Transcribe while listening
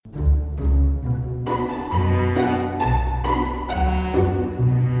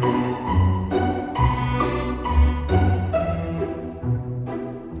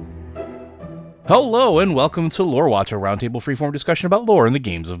Hello and welcome to Lore Watch, a roundtable freeform discussion about lore in the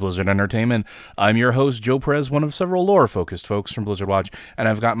games of Blizzard Entertainment. I'm your host, Joe Perez, one of several lore-focused folks from Blizzard Watch, and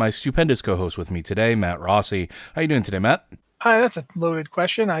I've got my stupendous co-host with me today, Matt Rossi. How you doing today, Matt? Hi, that's a loaded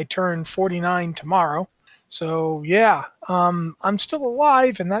question. I turn 49 tomorrow, so yeah, I'm still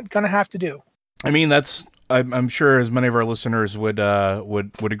alive, and that's gonna have to do. I mean, I'm sure as many of our listeners would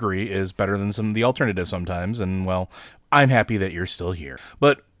agree, is better than some of the alternatives sometimes, and well, I'm happy that you're still here.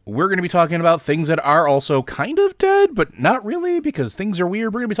 But we're going to be talking about things that are also kind of dead, but not really, because things are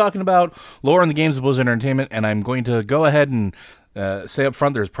weird. We're going to be talking about lore in the games of Blizzard Entertainment, and I'm going to go ahead and say up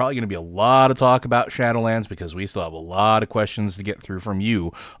front, there's probably going to be a lot of talk about Shadowlands, because we still have a lot of questions to get through from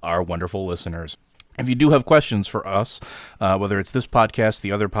you, our wonderful listeners. If you do have questions for us, whether it's this podcast,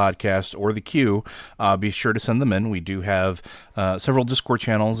 the other podcast, or the queue, be sure to send them in. We do have several Discord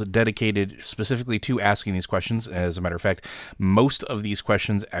channels dedicated specifically to asking these questions. As a matter of fact, most of these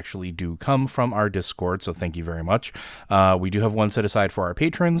questions actually do come from our Discord, so thank you very much. We do have one set aside for our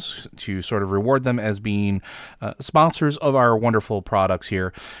patrons to sort of reward them as being sponsors of our wonderful products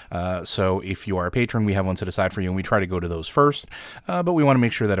here. So if you are a patron, we have one set aside for you, and we try to go to those first, but we want to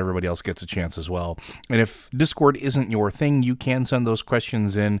make sure that everybody else gets a chance as well. And if Discord isn't your thing, you can send those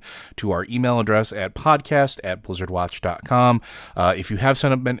questions in to our email address at podcast@blizzardwatch.com. If you have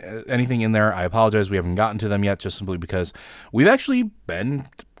sent up anything in there, I apologize. We haven't gotten to them yet, just simply because we've actually been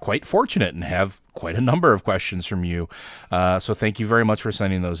quite fortunate and have quite a number of questions from you. So thank you very much for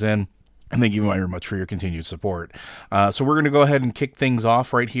sending those in. And thank you very much for your continued support. So we're going to go ahead and kick things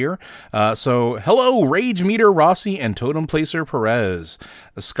off right here. So hello, Rage Meter Rossi and Totem Placer Perez,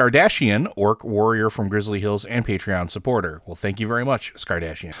 a Skardashian, orc warrior from Grizzly Hills and Patreon supporter. Well, thank you very much,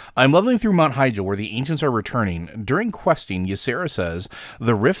 Skardashian. I'm leveling through Mount Hyjal, where the ancients are returning. During questing, Ysera says,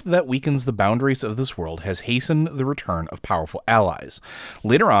 the rift that weakens the boundaries of this world has hastened the return of powerful allies.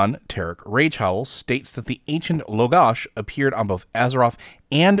 Later on, Tarek Ragehowl states that the ancient Logash appeared on both Azeroth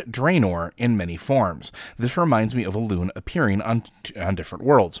and Draenor in many forms. This reminds me of a loon appearing on different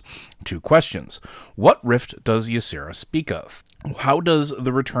worlds. 2 questions. What rift does Ysera speak of? How does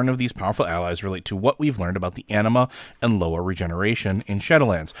the return of these powerful allies relate to what we've learned about the anima and Loa regeneration in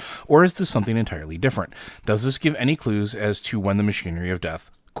Shadowlands? Or is this something entirely different? Does this give any clues as to when the machinery of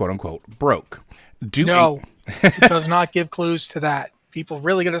death, quote-unquote, broke? No, it does not give clues to that. People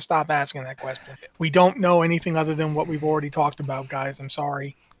really got to stop asking that question. We don't know anything other than what we've already talked about, guys. I'm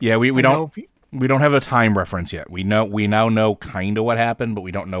sorry. Yeah, we don't have a time reference yet. We now know kind of what happened, but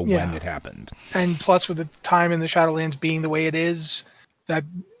we don't know when it happened. And plus, with the time in the Shadowlands being the way it is, that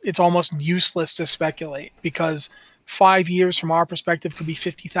it's almost useless to speculate, because 5 years from our perspective could be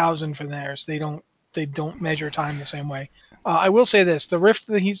 50,000 from theirs. They don't measure time the same way. I will say this: the rift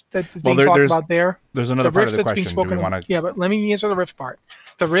that's being talked about there. There's another part of the question. Do we wanna... Yeah, but let me answer the rift part.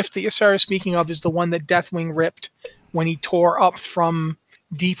 The rift that Ysera is speaking of is the one that Deathwing ripped when he tore up from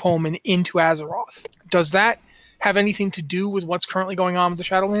Deepholm and into Azeroth. Does that have anything to do with what's currently going on with the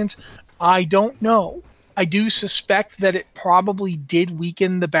Shadowlands? I don't know. I do suspect that it probably did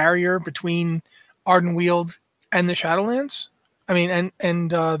weaken the barrier between Ardenweald and the Shadowlands. I mean,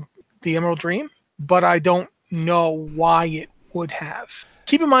 and the Emerald Dream, but I don't know why it would have.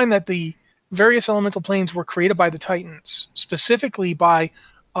 Keep in mind that the various elemental planes were created by the Titans, specifically by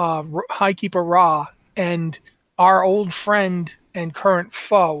Highkeeper Ra and our old friend and current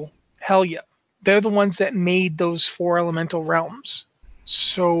foe, Helya. They're the ones that made those 4 elemental realms.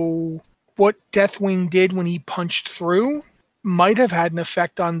 So what Deathwing did when he punched through might have had an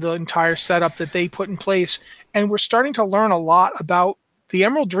effect on the entire setup that they put in place. And we're starting to learn a lot about the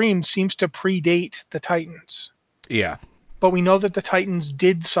Emerald Dream. Seems to predate the Titans. Yeah. But we know that the Titans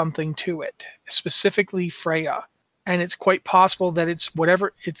did something to it, specifically Freya. And it's quite possible that it's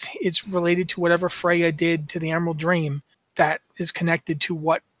related to whatever Freya did to the Emerald Dream that is connected to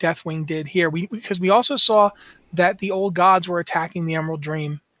what Deathwing did here. Because we also saw that the old gods were attacking the Emerald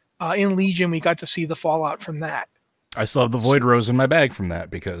Dream. In Legion, we got to see the fallout from that. I still have the Void Rose in my bag from that,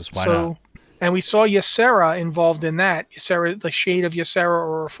 because why not? And we saw Ysera involved in that. Ysera, the shade of Ysera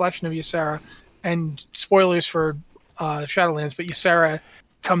or a reflection of Ysera. And spoilers for Shadowlands, but Ysera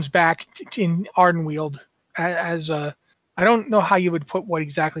comes back in Ardenweald as a... I don't know how you would put what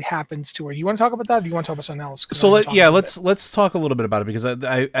exactly happens to her. You want to talk about that, or do you want to talk about something else? So let's talk a little bit about it, because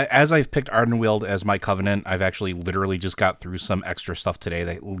I as I've picked Ardenweald as my covenant, I've actually literally just got through some extra stuff today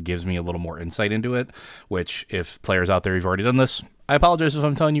that gives me a little more insight into it, which, if players out there, you've already done this, I apologize if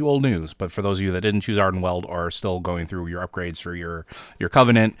I'm telling you old news, but for those of you that didn't choose Ardenweald or are still going through your upgrades for your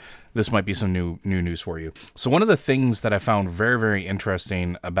covenant, this might be some new news for you. So one of the things that I found very, very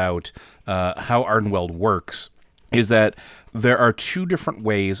interesting about how Ardenweald works is that there are two different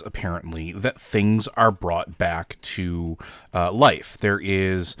ways, apparently, that things are brought back to life. There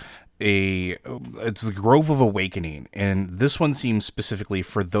is it's the Grove of Awakening, and this one seems specifically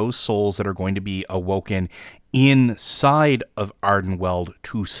for those souls that are going to be awoken inside of Ardenweld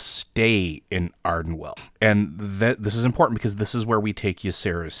to stay in Ardenweld. And this is important because this is where we take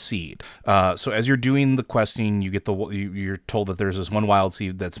Ysera's seed. So as you're doing the questing, you're told that there's this one wild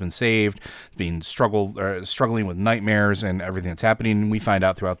seed that's been saved, being struggling with nightmares and everything that's happening. And we find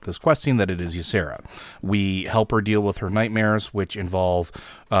out throughout this questing that it is Ysera. We help her deal with her nightmares, which involve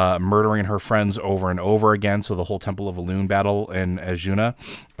murdering her friends over and over again. So the whole Temple of Elune battle in Azjuna,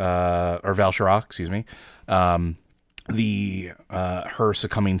 or Val'sharah, excuse me. Her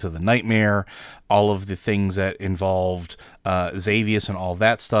succumbing to the nightmare, all of the things that involved Xavius and all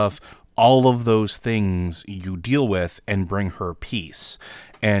that stuff, all of those things you deal with and bring her peace.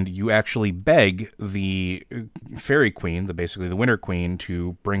 And you actually beg the Fairy Queen, basically the Winter Queen,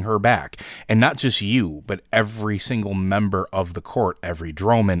 to bring her back. And not just you, but every single member of the court, every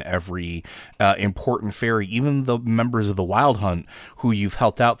Droman, every important fairy, even the members of the Wild Hunt who you've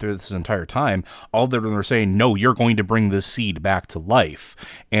helped out through this entire time, all of them are saying, no, you're going to bring this seed back to life.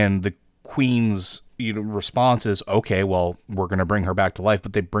 And the Queen's response is, okay, well, we're going to bring her back to life,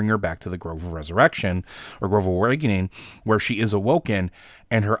 but they bring her back to the Grove of Resurrection, or Grove of Awakening, where she is awoken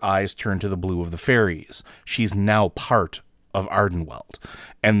and her eyes turn to the blue of the fairies. She's now part of Ardenweld.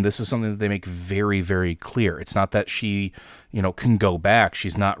 And this is something that they make very, very clear. It's not that she, can go back.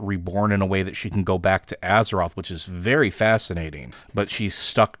 She's not reborn in a way that she can go back to Azeroth, which is very fascinating, but she's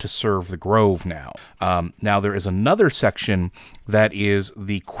stuck to serve the Grove now. Now there is another section that is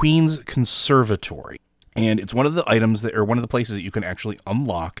the Queen's Conservatory. And it's one of the items one of the places that you can actually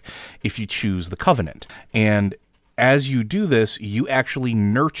unlock if you choose the Covenant. And as you do this, you actually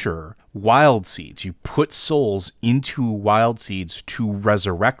nurture wild seeds. You put souls into wild seeds to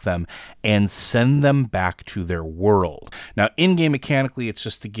resurrect them and send them back to their world. Now, in-game mechanically, it's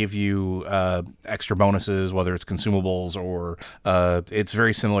just to give you extra bonuses, whether it's consumables or it's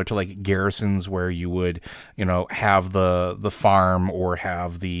very similar to like garrisons where you would, have the farm or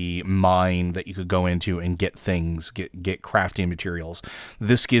have the mine that you could go into and get things, get crafting materials.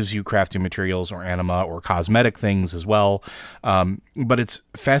 This gives you crafting materials or anima or cosmetic things as well. But it's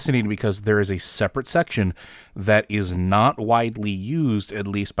fascinating because there is a separate section that is not widely used, at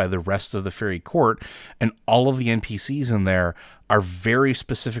least by the rest of the Fairy Court, and all of the NPCs in there are very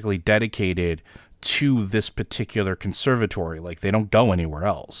specifically dedicated to this particular conservatory. Like, they don't go anywhere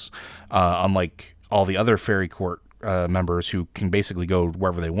else, unlike all the other Fairy Court members who can basically go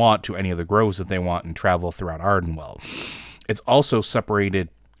wherever they want to any of the groves that they want and travel throughout Ardenweld. It's also separated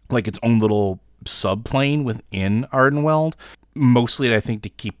like its own little subplane within Ardenweld, mostly I think to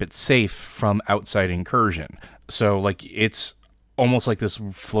keep it safe from outside incursion. So like it's almost like this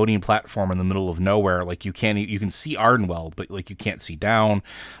floating platform in the middle of nowhere. Like you can see Ardenweld, but like you can't see down.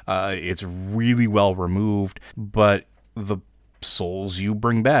 It's really well removed, but the souls you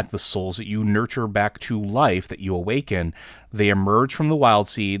bring back, the souls that you nurture back to life, that you awaken, they emerge from the wild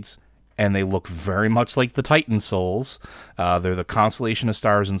seeds. And they look very much like the Titan souls. They're the constellation of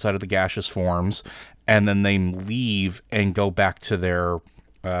stars inside of the gaseous forms, and then they leave and go back to their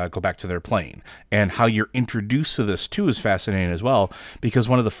plane. And how you're introduced to this too is fascinating as well, because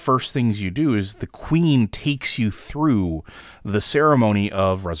one of the first things you do is the Queen takes you through the ceremony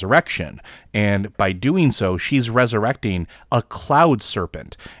of resurrection, and by doing so, she's resurrecting a cloud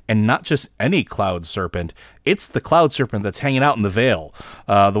serpent, and not just any cloud serpent. It's the cloud serpent that's hanging out in the Vale,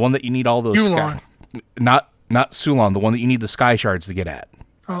 the one that you need all those not Sulon, the one that you need the sky shards to get at.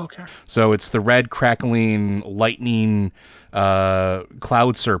 Oh, okay. So it's the red crackling lightning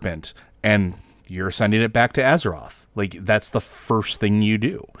cloud serpent, and you're sending it back to Azeroth. Like, that's the first thing you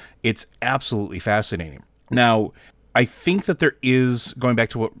do. It's absolutely fascinating. Now, I think that there is, going back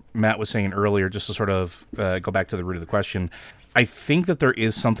to what Matt was saying earlier, just to sort of go back to the root of the question, I think that there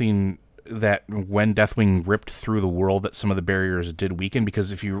is something that when Deathwing ripped through the world that some of the barriers did weaken,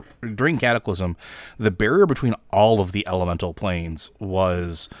 because during Cataclysm, the barrier between all of the elemental planes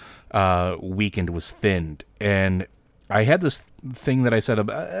was weakened, was thinned. And I had this thing that I said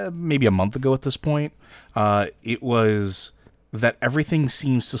maybe a month ago at this point. It was that everything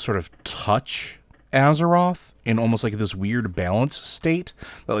seems to sort of touch Azeroth in almost like this weird balance state.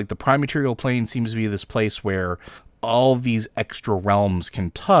 That like the prime material plane seems to be this place where all of these extra realms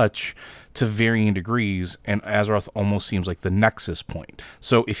can touch to varying degrees, and Azeroth almost seems like the nexus point.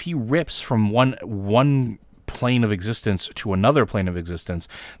 So if he rips from one plane of existence to another plane of existence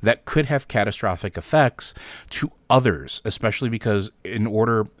that could have catastrophic effects to others, especially because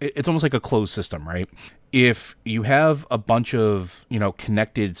it's almost like a closed system, right? If you have a bunch of,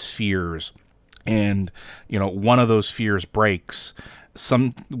 connected spheres and, one of those spheres breaks,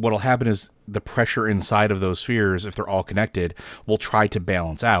 what'll happen is the pressure inside of those spheres, if they're all connected, will try to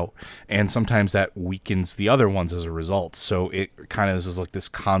balance out, and sometimes that weakens the other ones as a result. So it kind of is like this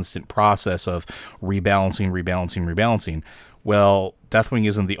constant process of rebalancing. Well, Deathwing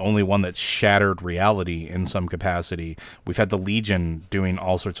isn't the only one that's shattered reality in some capacity. We've had the Legion doing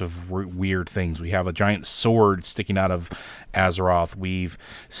all sorts of weird things. We have a giant sword sticking out of Azeroth. We've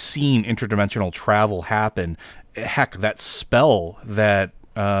seen interdimensional travel happen. Heck, that spell that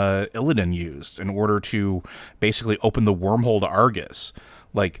Illidan used in order to basically open the wormhole to Argus,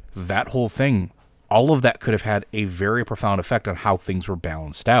 like that whole thing, all of that could have had a very profound effect on how things were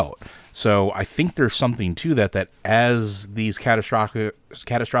balanced out. So I think there's something to that as these catastrophic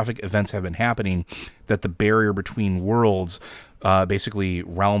events have been happening, that the barrier between worlds, basically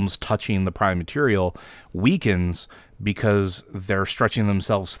realms touching the prime material, weakens because they're stretching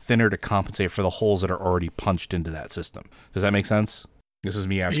themselves thinner to compensate for the holes that are already punched into that system. Does that make sense? This is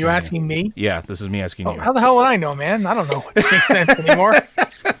me asking you. Are you asking me? Yeah, this is me asking you. How the hell would I know, man? I don't know if it makes sense anymore.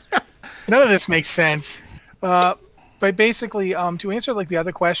 None of this makes sense. But basically, to answer like the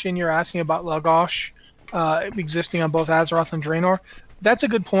other question you're asking about Lagash existing on both Azeroth and Draenor, that's a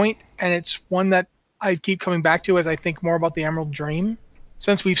good point, and it's one that I keep coming back to as I think more about the Emerald Dream.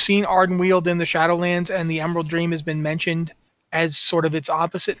 Since we've seen Ardenweald in the Shadowlands and the Emerald Dream has been mentioned as sort of its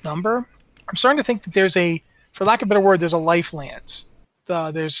opposite number, I'm starting to think that there's for lack of a better word, there's a Lifelands.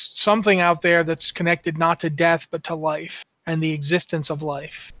 There's something out there that's connected not to death but to life and the existence of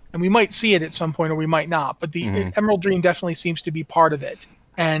life. And we might see it at some point or we might not, but the Emerald Dream definitely seems to be part of it.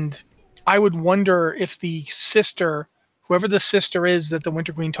 And I would wonder if the sister, whoever the sister is that the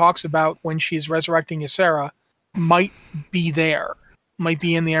Winterqueen talks about when she's resurrecting Ysera, might be there. Might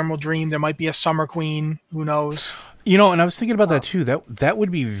be in the Emerald Dream. There might be a Summer Queen. Who knows? And I was thinking about that too. That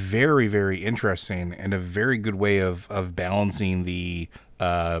would be very, very interesting and a very good way of balancing the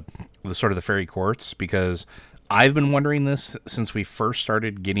sort of the fairy courts, because I've been wondering this since we first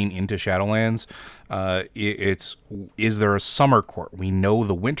started getting into Shadowlands. Is there a summer court? We know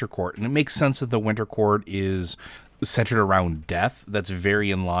the winter court, and it makes sense that the winter court is centered around death. That's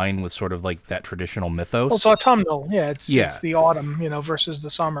very in line with sort of like that traditional mythos. Well, it's autumnal. It's the autumn, versus the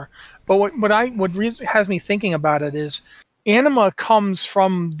summer. But what has me thinking about it is anima comes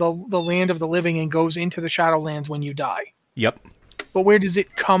from the land of the living and goes into the Shadowlands when you die. Yep. But where does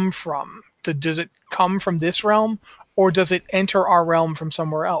it come from? Does it come from this realm, or does it enter our realm from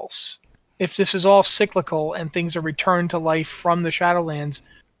somewhere else? If this is all cyclical and things are returned to life from the Shadowlands,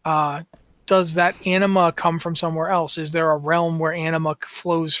 does that anima come from somewhere else? Is there a realm where anima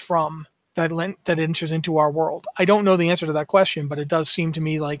flows from that enters into our world? I don't know the answer to that question, but it does seem to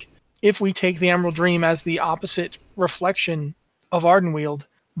me like if we take the Emerald Dream as the opposite reflection of Ardenweald,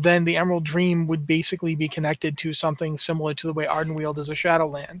 then the Emerald Dream would basically be connected to something similar to the way Ardenweald is a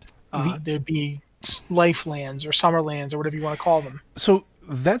Shadowland. There'd be Lifelands or Summerlands or whatever you want to call them. So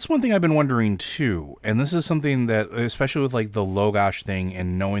that's one thing I've been wondering too, and this is something that, especially with like the Lagash thing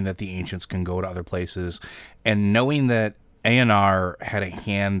and knowing that the ancients can go to other places and knowing that ANR had a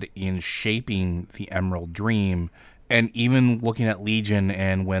hand in shaping the Emerald Dream, and even looking at Legion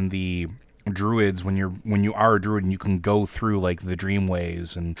and when the druids, when you are a druid and you can go through like the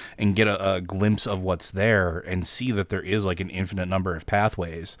dreamways and get a glimpse of what's there and see that there is like an infinite number of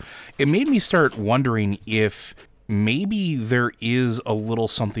pathways, it made me start wondering if maybe there is a little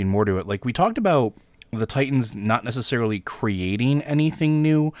something more to it. Like we talked about the Titans not necessarily creating anything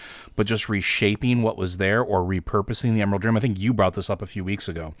new, but just reshaping what was there or repurposing the Emerald Dream. I think you brought this up a few weeks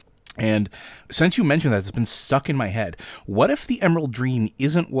ago. And since you mentioned that, it's been stuck in my head. What if the Emerald Dream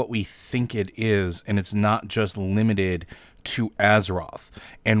isn't what we think it is, and it's not just limited to Azeroth?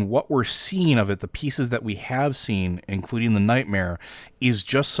 And what we're seeing of it, the pieces that we have seen, including the Nightmare, is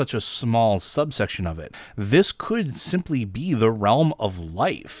just such a small subsection of it. This could simply be the realm of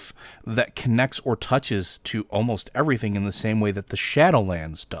life that connects or touches to almost everything in the same way that the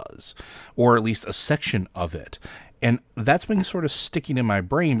Shadowlands does, or at least a section of it. And that's been sort of sticking in my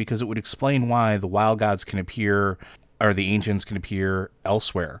brain because it would explain why the wild gods can appear, or the ancients can appear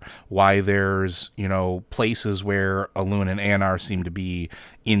elsewhere. Why there's, places where Elune and ANR seem to be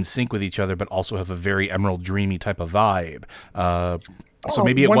in sync with each other, but also have a very Emerald Dreamy type of vibe. So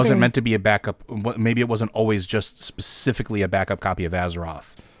maybe it wasn't meant to be a backup. Maybe it wasn't always just specifically a backup copy of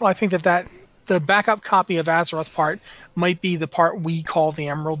Azeroth. Well, I think that the backup copy of Azeroth part might be the part we call the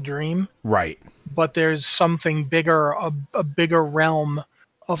Emerald Dream, Right. but there's something bigger, a bigger realm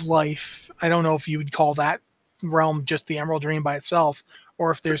of life. I don't know if you would call that realm just the Emerald Dream by itself,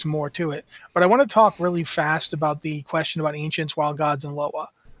 or if there's more to it. But I want to talk really fast about the question about Ancients, Wild Gods, and Loa.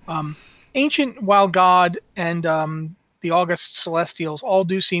 Ancient, Wild God, and the August Celestials all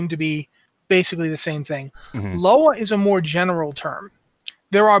do seem to be basically the same thing. Mm-hmm. Loa is a more general term.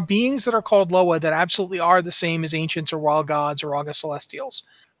 There are beings that are called Loa that absolutely are the same as Ancients or Wild Gods or August Celestials.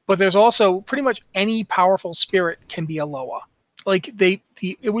 But there's also pretty much any powerful spirit can be a Loa. Like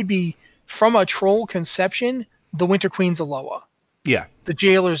it would be from a troll conception, the Winter Queen's a Loa. Yeah. The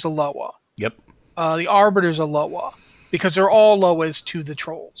Jailer's a Loa. Yep. The Arbiter's a Loa, because they're all Loas to the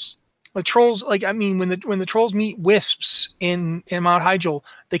trolls. The trolls, like, I mean, when the trolls meet wisps in Mount Hyjal,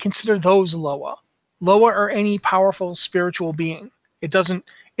 they consider those Loa. Loa are any powerful spiritual being.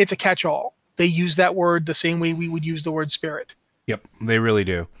 It's a catch-all. They use that word the same way we would use the word spirit. Yep, they really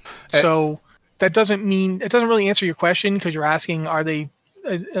do. So it doesn't really answer your question, because you're asking, are they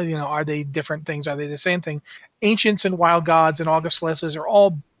different things? Are they the same thing? Ancients and Wild Gods and August Celestials are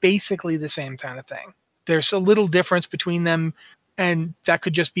all basically the same kind of thing. There's a little difference between them, and that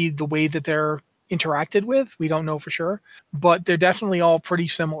could just be the way that they're interacted with. We don't know for sure, but they're definitely all pretty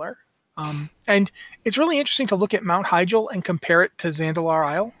similar. And it's really interesting to look at Mount Hyjal and compare it to Zandalar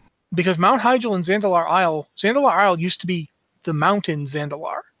Isle, because Mount Hyjal and Zandalar Isle used to be the mountain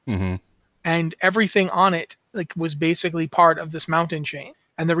Zandalar, Mm-hmm. and everything on it was basically part of this mountain chain.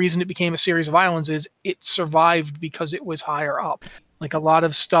 And the reason it became a series of islands is it survived because it was higher up. Like a lot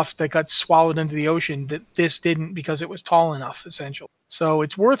of stuff that got swallowed into the ocean, that this didn't, because it was tall enough, essentially. So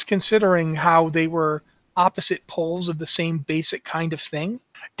it's worth considering how they were opposite poles of the same basic kind of thing.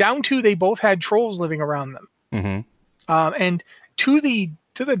 Down to they both had trolls living around them. Mm-hmm. And to the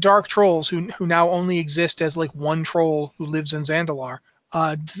dark trolls who now only exist as like one troll who lives in Zandalar,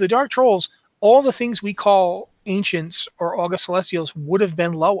 to the dark trolls, all the things we call Ancients or August Celestials would have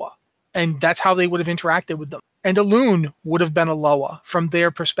been Loa, and that's how they would have interacted with them. And Elune would have been a Loa from their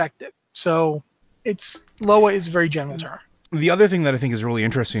perspective. So Loa is a very general term. The other thing that I think is really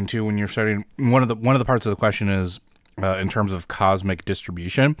interesting too, when you're starting, one of the parts of the question is in terms of cosmic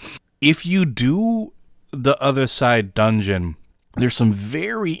distribution. If you do the Other Side dungeon, there's some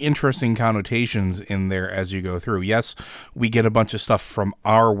very interesting connotations in there as you go through. Yes, we get a bunch of stuff from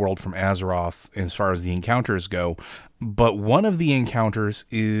our world, from Azeroth, as far as the encounters go, but one of the encounters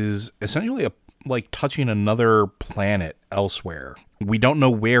is essentially touching another planet elsewhere. We don't know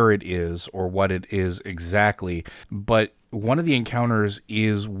where it is or what it is exactly, but one of the encounters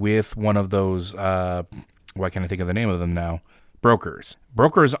is with one of those, why can't I think of the name of them now? Brokers.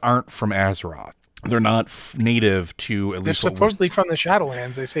 Brokers aren't from Azeroth. They're not native to at least. They're supposedly from the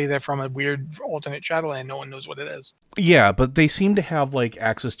Shadowlands. They say they're from a weird alternate Shadowland. No one knows what it is. Yeah, but they seem to have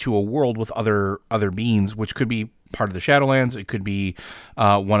access to a world with other beings, which could be part of the Shadowlands. It could be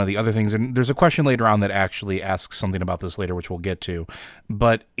one of the other things. And there's a question later on that actually asks something about this later, which we'll get to.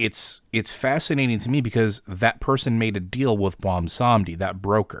 But it's fascinating to me because that person made a deal with Bwamsamdi, that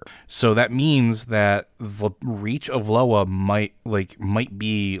broker. So that means that the reach of Loa might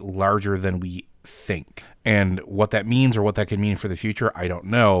be larger than we think. And what that means or what that could mean for the future, I don't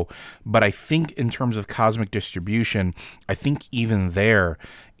know. But I think in terms of cosmic distribution, I think even there,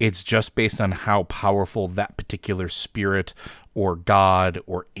 it's just based on how powerful that particular spirit or god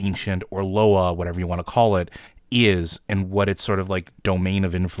or ancient or Loa, whatever you want to call it, is, and what its sort of domain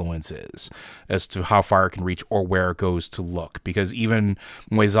of influence is as to how far it can reach or where it goes to look. Because even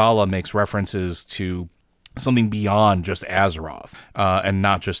Muezala makes references to something beyond just Azeroth, and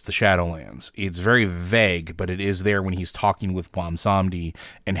not just the Shadowlands. It's very vague, but it is there when he's talking with Bwamsamdi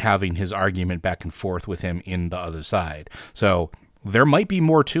and having his argument back and forth with him in the Other Side. So there might be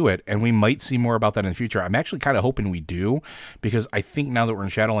more to it, and we might see more about that in the future. I'm actually kind of hoping we do, because I think now that we're in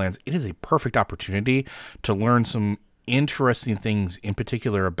Shadowlands, it is a perfect opportunity to learn some interesting things, in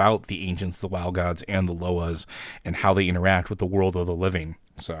particular about the Ancients, the Wild Gods, and the Loas, and how they interact with the world of the living.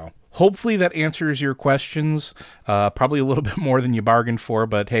 So hopefully that answers your questions. Probably a little bit more than you bargained for,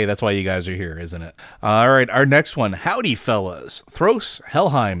 but hey, that's why you guys are here, isn't it? All right, our next one. Howdy, fellas. Thros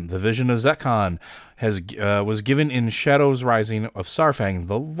Helheim, the Vision of Zekhan, was given in Shadows Rising of Sarfang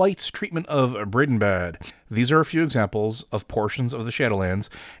the Light's treatment of Bridenbad. These are a few examples of portions of the Shadowlands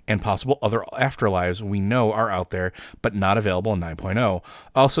and possible other afterlives we know are out there, but not available in 9.0.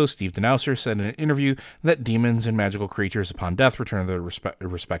 Also, Steve Denouser said in an interview that demons and magical creatures upon death return to their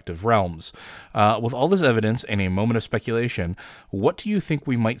respective realms. With all this evidence and a moment of speculation, what do you think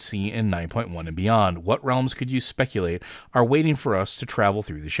we might see in 9.1 and beyond? What realms could you speculate are waiting for us to travel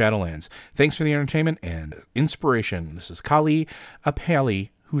through the Shadowlands? Thanks for the entertainment and inspiration. This is Kali Apali,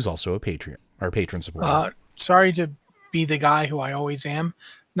 who's also a patron supporter. Sorry to be the guy who I always am.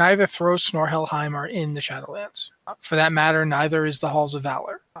 Neither Thros nor Helheim are in the Shadowlands. For that matter, neither is the Halls of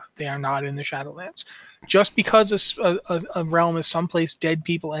Valor. They are not in the Shadowlands. Just because a realm is someplace dead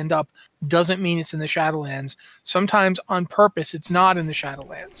people end up doesn't mean it's in the Shadowlands. Sometimes on purpose, it's not in the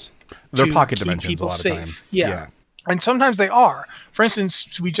Shadowlands. They're pocket dimensions a lot of time. Yeah. And sometimes they are. For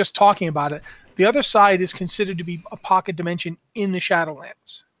instance, we just talking about it. The other side is considered to be a pocket dimension in the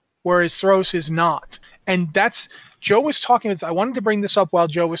Shadowlands, whereas Thros is not. And that's, Joe was talking, I wanted to bring this up while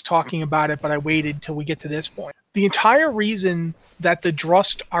Joe was talking about it, but I waited till we get to this point. The entire reason that the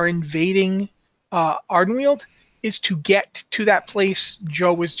Drust are invading Ardenweald is to get to that place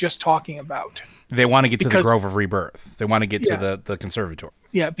Joe was just talking about. They want to get to the Grove of Rebirth. They want to get to the Conservatory.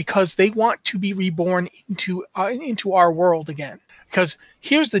 Yeah, because they want to be reborn into our world again. Because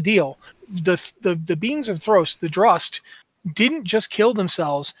here's the deal. The beings of Thros, the Drust, didn't just kill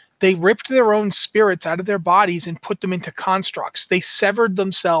themselves. They ripped their own spirits out of their bodies and put them into constructs. They severed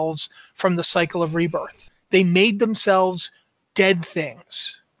themselves from the cycle of rebirth. They made themselves dead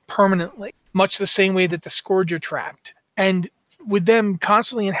things permanently, much the same way that the Scourge are trapped. And with them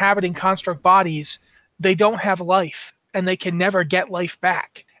constantly inhabiting construct bodies, they don't have life, and they can never get life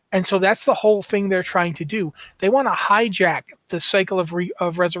back. And so that's the whole thing they're trying to do. They want to hijack the cycle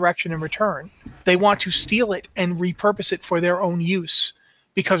of resurrection and return. They want to steal it and repurpose it for their own use.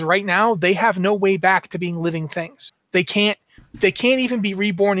 Because right now, they have no way back to being living things. They can't even be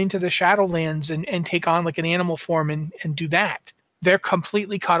reborn into the Shadowlands and take on like an animal form and do that. They're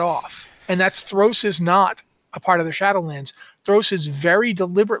completely cut off. And that's Thros is not a part of the Shadowlands. Thros is very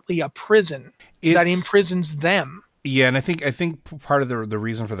deliberately a prison that imprisons them. Yeah, and I think part of the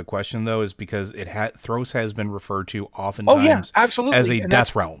reason for the question though is because Thros has been referred to oftentimes absolutely. as a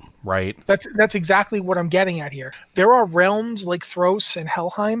death realm, right? That's exactly what I'm getting at here. There are realms like Thros and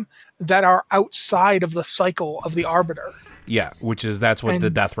Helheim that are outside of the cycle of the Arbiter. Yeah, that's what the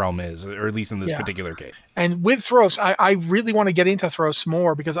death realm is, or at least in this particular case. And with Thros, I really want to get into Thros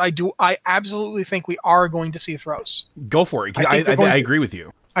more because I absolutely think we are going to see Thros. Go for it. I agree with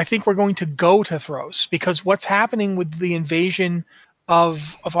you. I think we're going to go to Thros because what's happening with the invasion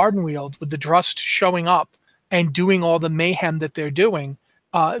of Ardenweald, with the Drust showing up and doing all the mayhem that they're doing,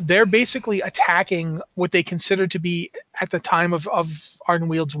 they're basically attacking what they consider to be at the time of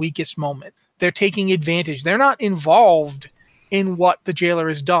Ardenweald's weakest moment. They're taking advantage. They're not involved in what the jailer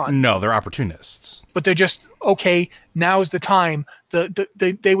has done. No, they're opportunists. But they're just, okay, now is the time.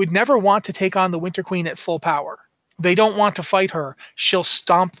 They would never want to take on the Winter Queen at full power. They don't want to fight her. She'll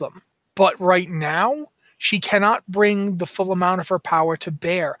stomp them. But right now, she cannot bring the full amount of her power to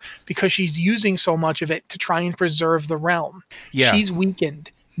bear because she's using so much of it to try and preserve the realm. Yeah. She's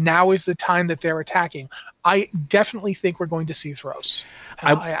weakened. Now is the time that they're attacking. I definitely think we're going to see Thros.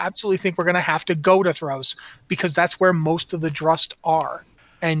 I absolutely think we're going to have to go to Thros because that's where most of the Drust are.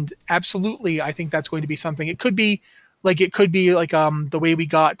 And absolutely, I think that's going to be something. It could be like the way we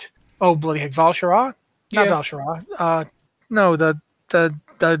got, bloody heck, Val'sharah? Not Val'sharah. No,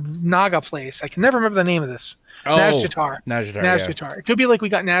 the Naga place. I can never remember the name of this. Nazjatar. Nazjatar. It could be like we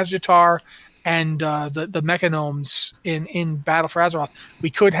got Nazjatar and the Mechanomes in Battle for Azeroth. We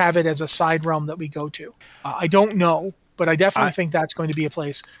could have it as a side realm that we go to. I don't know, but I definitely think that's going to be a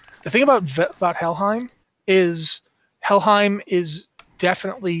place. The thing about Helheim is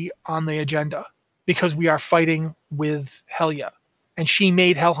definitely on the agenda because we are fighting with Helya. And she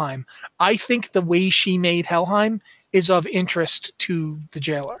made Helheim. I think the way she made Helheim is of interest to the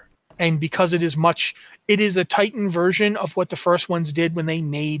jailer. And because it is a Titan version of what the first ones did when they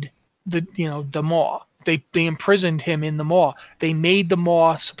made the Maw. They imprisoned him in the Maw. They made the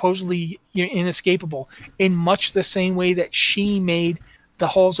Maw supposedly inescapable in much the same way that she made the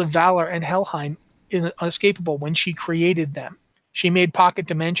Halls of Valor and Helheim inescapable when she created them. She made pocket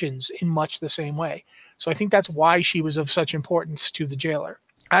dimensions in much the same way. So I think that's why she was of such importance to the jailer.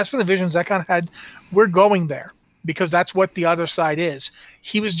 As for the visions Zekon had, we're going there because that's what the other side is.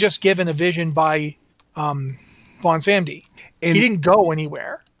 He was just given a vision by Bon Samdi. He didn't go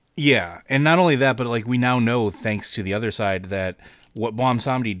anywhere. Yeah, and not only that, but like we now know, thanks to the other side, that what Bon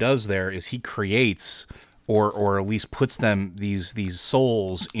Samdi does there is he creates or at least puts them these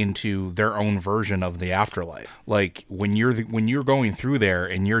souls into their own version of the afterlife. Like when you're going through there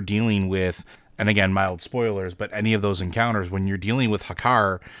and you're dealing with, and again, mild spoilers, but any of those encounters, when you're dealing with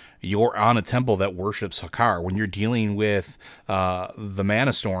Hakkar, you're on a temple that worships Hakkar. When you're dealing with the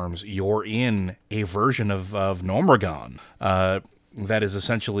Mana Storms, you're in a version of Gnomeregan. That is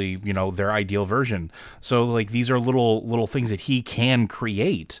essentially, their ideal version. So like these are little things that he can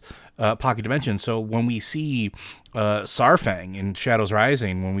create. Pocket Dimension. So when we see Saurfang in Shadows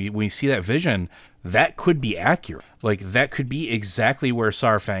Rising, when we see that vision, that could be accurate. Like that could be exactly where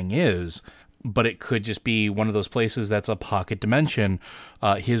Saurfang is, but it could just be one of those places that's a pocket dimension,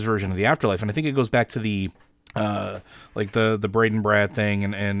 his version of the afterlife. And I think it goes back to the the Braden Brad thing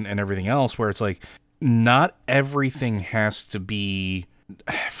and everything else, where it's like not everything has to be,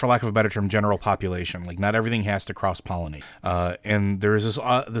 for lack of a better term, general population. Like not everything has to cross-pollinate. And there's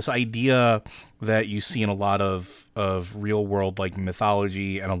this idea that you see in a lot of real world like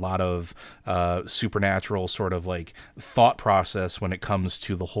mythology and a lot of supernatural sort of like thought process when it comes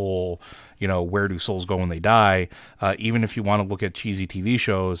to the whole, where do souls go when they die? Even if you want to look at cheesy TV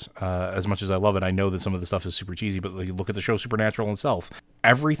shows, as much as I love it, I know that some of the stuff is super cheesy, but like, look at the show Supernatural itself.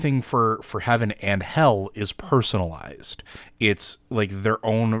 Everything for heaven and hell is personalized. It's like their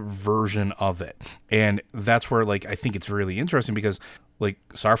own version of it. And that's where like I think it's really interesting because like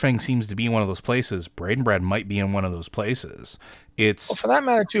Saurfang seems to be in one of those places. Braden Brad might be in one of those places. Well, for that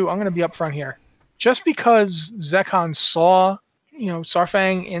matter too, I'm going to be upfront here. Just because Zekhan saw,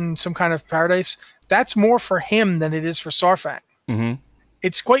 Saurfang in some kind of paradise, that's more for him than it is for Saurfang. Mm-hmm.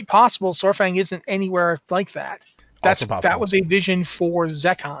 It's quite possible Saurfang isn't anywhere like that. That was a vision for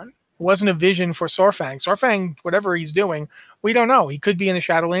Zekhan. It wasn't a vision for Saurfang. Saurfang, whatever he's doing, we don't know. He could be in the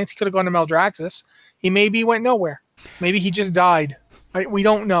Shadowlands. He could have gone to Maldraxxus. He maybe went nowhere. Maybe he just died. We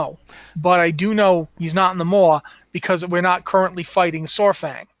don't know. But I do know he's not in the Maw because we're not currently fighting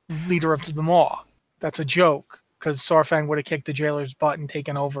Saurfang, leader of the Maw. That's a joke because Saurfang would have kicked the jailer's butt and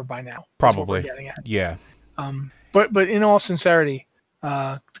taken over by now. Probably. Yeah. But in all sincerity,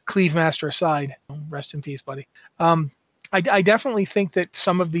 Cleave Master aside, rest in peace, buddy. I definitely think that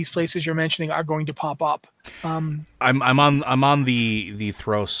some of these places you're mentioning are going to pop up. I'm on the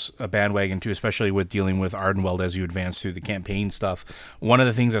Thros bandwagon too, especially with dealing with Ardenweld as you advance through the campaign stuff. One of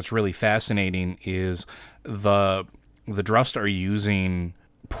the things that's really fascinating is the Drust are using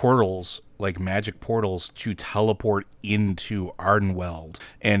portals, like magic portals, to teleport into Ardenweld,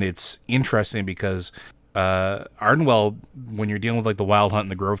 and it's interesting because Ardenweld, when you're dealing with like the Wild Hunt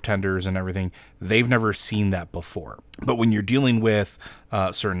and the Grove Tenders and everything, they've never seen that before. But when you're dealing with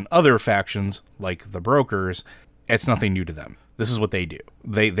certain other factions like the Brokers, it's nothing new to them. This is what they do.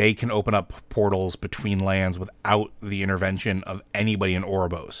 They can open up portals between lands without the intervention of anybody in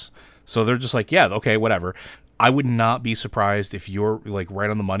Oribos. So they're just like, yeah, okay, whatever. I would not be surprised if you're like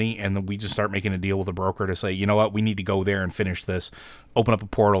right on the money and then we just start making a deal with a broker to say, you know what, we need to go there and finish this. Open up a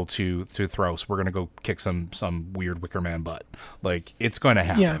portal to Thros. We're going to go kick some weird Wicker Man butt. Like, it's going to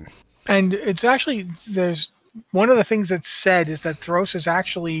happen. Yeah. And it's actually, there's one of the things that's said is that Thros is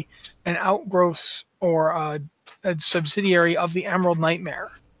actually an outgrowth or a subsidiary of the Emerald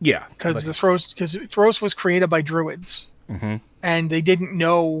Nightmare. Yeah. Because Thros was created by druids. Mm-hmm. And they didn't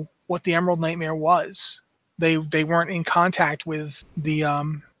know what the Emerald Nightmare was. They weren't in contact with the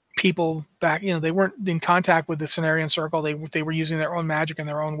people back, they weren't in contact with the Cenarian Circle. They were using their own magic in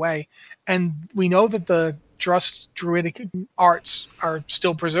their own way. And we know that the Drust druidic arts are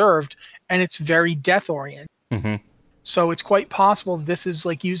still preserved, and it's very death oriented. Mm-hmm. So it's quite possible this is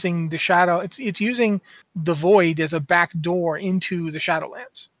like using the shadow. It's using the void as a back door into the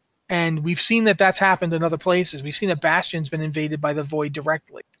Shadowlands. And we've seen that that's happened in other places. We've seen that Bastion's been invaded by the void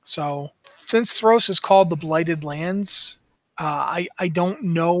directly. So since Thros is called the Blighted Lands, I don't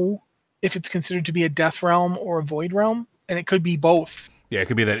know if it's considered to be a death realm or a void realm, and it could be both. Yeah, it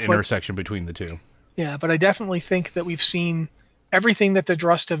could be that intersection between the two. Yeah, but I definitely think that we've seen everything that the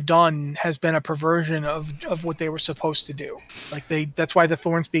Drust have done has been a perversion of what they were supposed to do. Like that's why the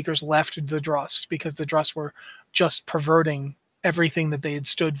Thorn Speakers left the Drust, because the Drust were just perverting everything that they had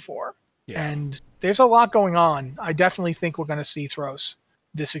stood for. Yeah. And there's a lot going on. I definitely think we're going to see Thros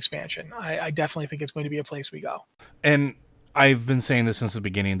this expansion. I definitely think it's going to be a place we go. And I've been saying this since the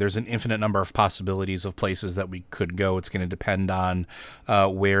beginning. There's an infinite number of possibilities of places that we could go. It's going to depend on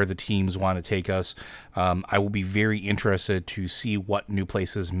where the teams want to take us. I will be very interested to see what new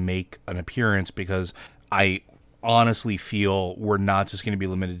places make an appearance, because I honestly feel we're not just going to be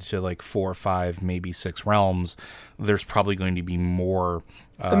limited to like 4 or 5, maybe 6 realms. There's probably going to be more.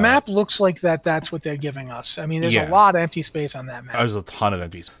 The map looks like that's what they're giving us. I mean, there's a lot of empty space on that map. There's a ton of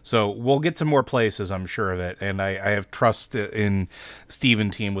empties. So we'll get to more places, I'm sure of it. And I have trust in Steve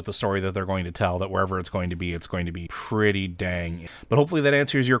and team with the story that they're going to tell, that wherever it's going to be pretty dang. But hopefully that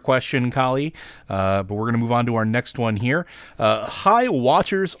answers your question, Kali. But we're going to move on to our next one here. Hi,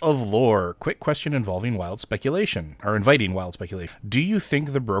 Watchers of Lore. Quick question involving wild speculation, or inviting wild speculation. Do you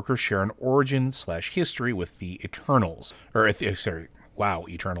think the brokers share an origin/history with the Eternals? Wow,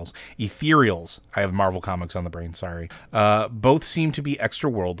 Eternals. Ethereals. I have Marvel Comics on the brain, sorry. Both seem to be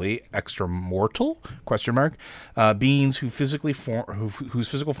extra-worldly, extra-mortal, beings whose physical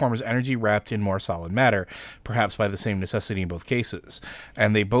form is energy wrapped in more solid matter, perhaps by the same necessity in both cases.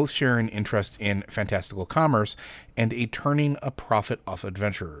 And they both share an interest in fantastical commerce and turning a profit off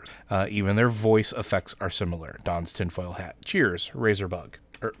adventurers. Even their voice effects are similar. Don's tinfoil hat. Cheers, Razorbug.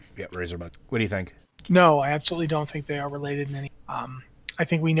 Razorbug. What do you think? No, I absolutely don't think they are related in any. I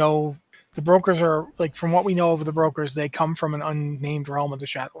think we know the brokers are, like, from what we know of the brokers, they come from an unnamed realm of the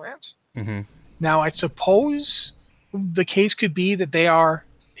Shadowlands. Mm-hmm. Now, I suppose the case could be that they are.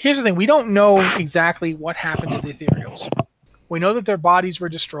 Here's the thing: we don't know exactly what happened to the Ethereals. We know that their bodies were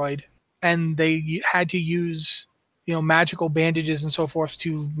destroyed, and they had to use, magical bandages and so forth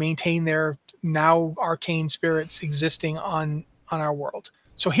to maintain their now arcane spirits existing on our world.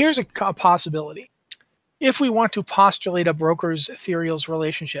 So here's a possibility. If we want to postulate a broker's ethereals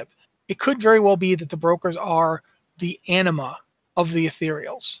relationship, it could very well be that the brokers are the anima of the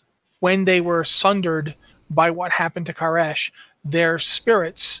ethereals. When they were sundered by what happened to Karesh, their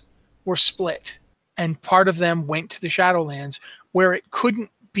spirits were split, and part of them went to the Shadowlands, where it couldn't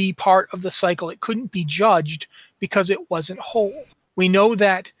be part of the cycle. It couldn't be judged because it wasn't whole. We know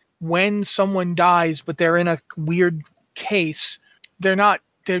that when someone dies, but they're in a weird case, they're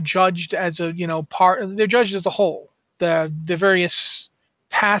judged as a they're judged as a whole. The various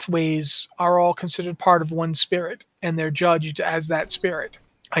pathways are all considered part of one spirit, and they're judged as that spirit.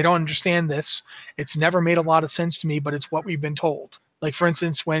 I don't understand this. It's never made a lot of sense to me, but it's what we've been told. Like, for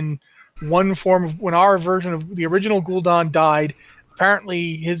instance, when our version of the original Gul'dan died,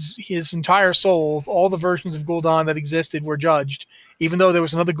 apparently his entire soul, all the versions of Gul'dan that existed, were judged, even though there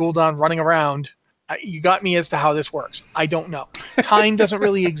was another Gul'dan running around. You got me as to how this works. I don't know. Time doesn't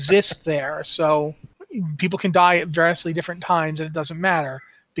really exist there, so people can die at variously different times, and it doesn't matter,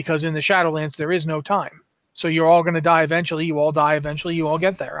 because in the Shadowlands there is no time. So you're all going to die eventually. You all die eventually. You all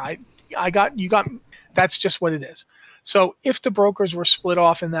get there. You got. That's just what it is. So if the brokers were split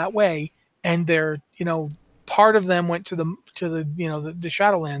off in that way, and they're part of them went to the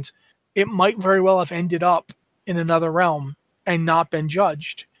Shadowlands, it might very well have ended up in another realm and not been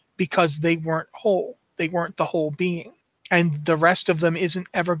judged, because they weren't whole. They weren't the whole being. And the rest of them isn't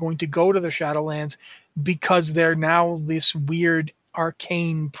ever going to go to the Shadowlands, because they're now this weird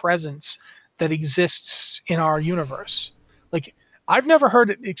arcane presence that exists in our universe. Like, I've never heard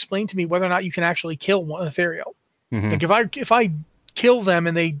it explained to me whether or not you can actually kill one ethereal. Mm-hmm. Like, if I kill them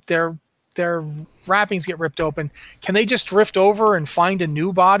and their wrappings get ripped open, can they just drift over and find a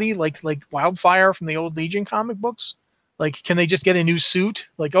new body, like Wildfire from the old Legion comic books? Like, can they just get a new suit?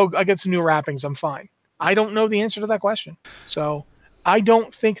 Like, oh, I got some new wrappings, I'm fine. I don't know the answer to that question. So I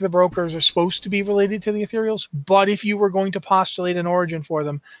don't think the brokers are supposed to be related to the ethereals, but if you were going to postulate an origin for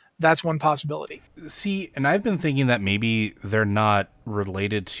them, that's one possibility. See, and I've been thinking that maybe they're not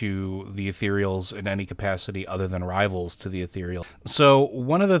related to the ethereals in any capacity other than rivals to the ethereal. So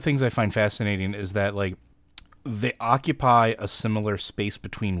one of the things I find fascinating is that, like, they occupy a similar space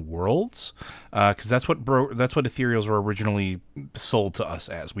between worlds, because that's what ethereals were originally sold to us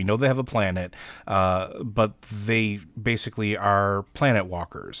as. We know they have a planet, but they basically are planet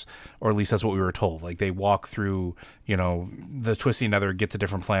walkers, or at least that's what we were told. Like, they walk through, the twisting nether, get to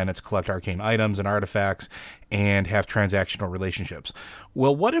different planets, collect arcane items and artifacts, and have transactional relationships.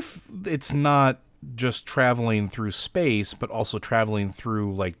 Well, what if it's not just traveling through space, but also traveling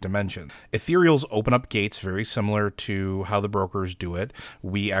through, like, dimensions? Ethereals open up gates very similar to how the brokers do it.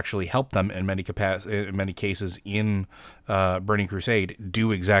 We actually help them in many cases in Burning Crusade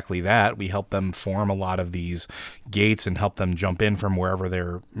do exactly that. We help them form a lot of these gates and help them jump in from wherever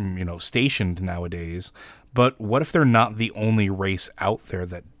they're stationed nowadays. But what if they're not the only race out there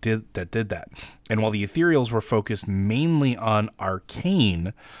that did that? And while the ethereals were focused mainly on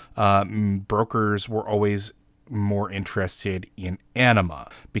arcane, brokers were always more interested in anima,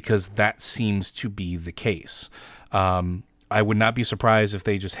 because that seems to be the case. I would not be surprised if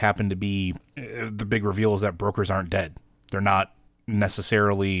they just happen to be, the big reveal is that brokers aren't dead. They're not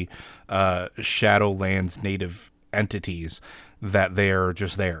necessarily Shadowlands native entities, that they're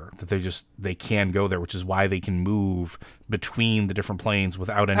just there, that they can go there, which is why they can move between the different planes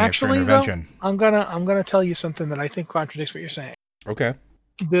without any extra intervention. Though, I'm gonna tell you something that I think contradicts what you're saying. Okay.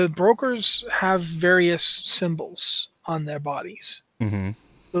 The brokers have various symbols on their bodies. Mm-hmm.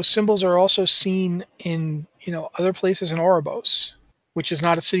 Those symbols are also seen in other places in Oribos, which is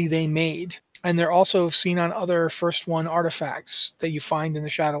not a city they made, and they're also seen on other First One artifacts that you find in the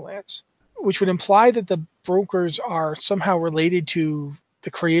Shadowlands, which would imply that the brokers are somehow related to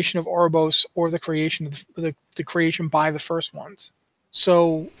the creation of Oribos or the creation of the creation by the First Ones.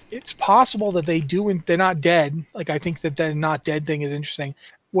 So it's possible that they're not dead. Like, I think that the not dead thing is interesting.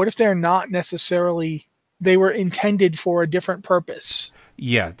 What if they're not necessarily, they were intended for a different purpose?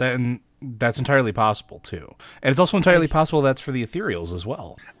 Yeah, then that's entirely possible too. And it's also entirely possible that's for the ethereals as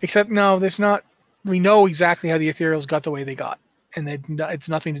well. Except no, there's not. We know exactly how the ethereals got the way they got. And it's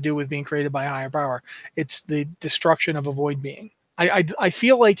nothing to do with being created by a higher power. It's the destruction of a void being. I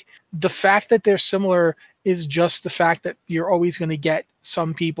feel like the fact that they're similar is just the fact that you're always going to get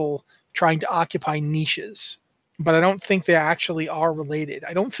some people trying to occupy niches. But I don't think they actually are related.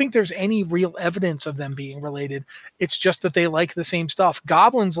 I don't think there's any real evidence of them being related. It's just that they like the same stuff.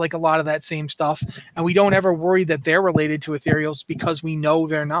 Goblins like a lot of that same stuff, and we don't ever worry that they're related to ethereals because we know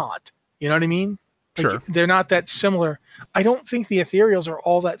they're not. You know what I mean? Like, sure. They're not that similar. I don't think the ethereals are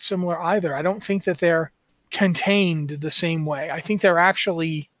all that similar either. I don't think that they're contained the same way. I think they're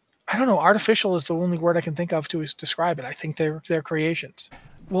actually, I don't know, artificial is the only word I can think of to describe it. I think they're creations.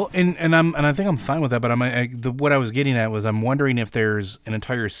 Well, and I think I'm fine with that, but what I was getting at was I'm wondering if there's an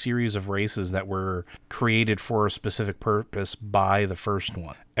entire series of races that were created for a specific purpose by the first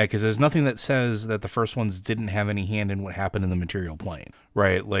one. Because there's nothing that says that the first ones didn't have any hand in what happened in the material plane,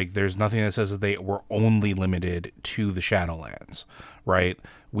 right? Like, there's nothing that says that they were only limited to the Shadowlands, right?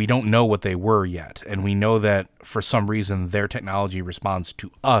 We don't know what they were yet, and we know that for some reason their technology responds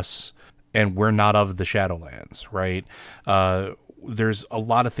to us, and we're not of the Shadowlands, right? There's a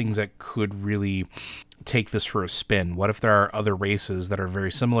lot of things that could really take this for a spin. What if there are other races that are very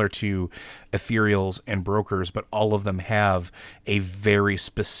similar to ethereals and brokers, but all of them have a very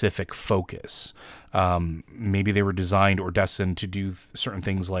specific focus? Maybe they were designed or destined to do certain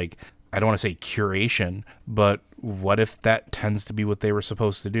things like, I don't want to say curation, but what if that tends to be what they were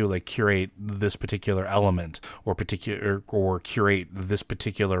supposed to do, like curate this particular element or curate this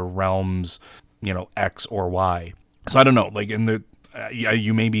particular realm's, X or Y. So I don't know, like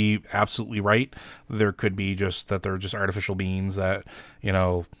you may be absolutely right. There could be just that they're just artificial beings that,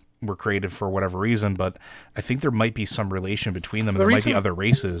 were created for whatever reason, but I think there might be some relation between them. There might be other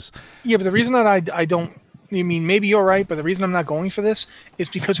races. Yeah, but the reason that I don't, I mean, maybe you're right, but the reason I'm not going for this is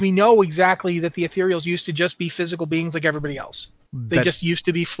because we know exactly that the ethereals used to just be physical beings like everybody else. They just used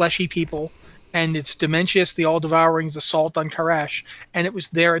to be fleshy people, and it's Dementius, the All-Devouring's assault on Karash, and it was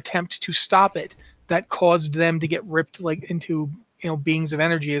their attempt to stop it that caused them to get ripped into beings of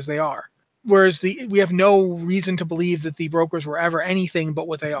energy as they are. Whereas we have no reason to believe that the brokers were ever anything but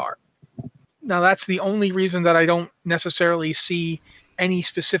what they are. Now, that's the only reason that I don't necessarily see any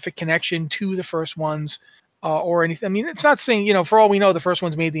specific connection to the first ones or anything. I mean, it's not saying, for all we know, the first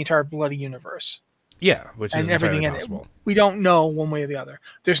ones made the entire bloody universe. Yeah, which is everything entirely possible. We don't know one way or the other.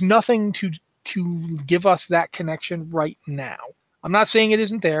 There's nothing to give us that connection right now. I'm not saying it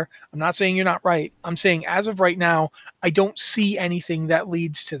isn't there. I'm not saying you're not right. I'm saying as of right now, I don't see anything that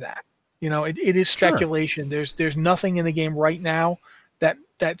leads to that. It is speculation. Sure. There's nothing in the game right now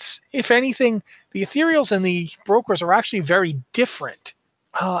that's, if anything, the ethereals and the brokers are actually very different.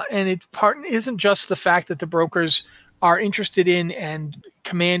 And it isn't just the fact that the brokers are interested in and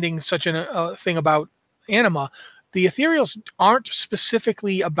commanding such a thing about anima. The ethereals aren't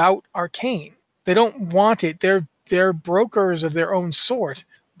specifically about arcane. They don't want it. They're brokers of their own sort,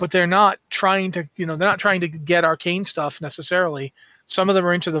 but they're not trying to, they're not trying to get arcane stuff necessarily. Some of them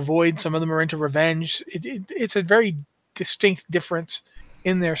are into the void. Some of them are into revenge. It's a very distinct difference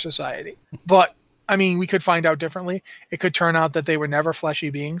in their society. But I mean, we could find out differently. It could turn out that they were never fleshy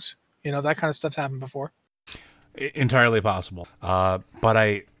beings. That kind of stuff's happened before. Entirely possible.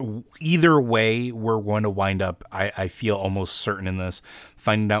 But either way, we're going to wind up, I feel almost certain in this,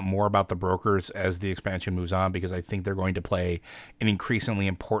 finding out more about the brokers as the expansion moves on, because I think they're going to play an increasingly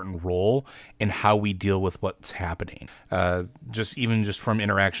important role in how we deal with what's happening. Just from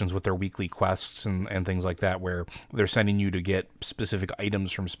interactions with their weekly quests and things like that, where they're sending you to get specific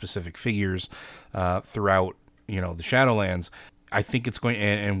items from specific figures throughout, the Shadowlands. I think it's going,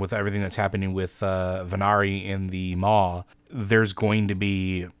 and with everything that's happening with Venari in the Maw, there's going to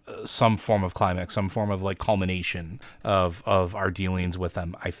be some form of climax, some form of like culmination of our dealings with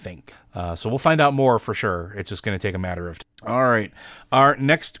them, I think. So we'll find out more for sure. It's just going to take a matter of time. All right. Our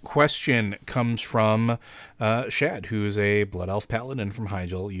next question comes from Shad, who is a Blood Elf Paladin from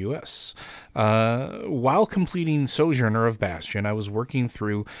Hyjal, US. While completing Sojourner of Bastion, I was working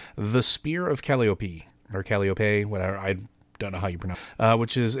through the Spear of Calliope, or Calliope, whatever. I don't know how you pronounce it,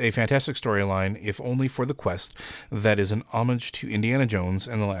 which is a fantastic storyline, if only for the quest that is an homage to Indiana Jones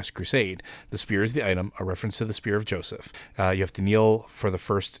and the Last Crusade. The spear is the item, a reference to the Spear of Joseph. You have to kneel for the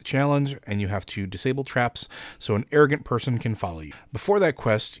first challenge, and you have to disable traps so an arrogant person can follow you. Before that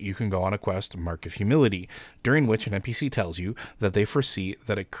quest, you can go on a quest, Mark of Humility, during which an NPC tells you that they foresee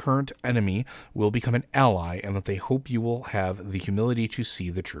that a current enemy will become an ally and that they hope you will have the humility to see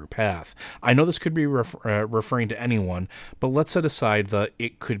the true path. I know this could be referring to anyone, but let's set aside the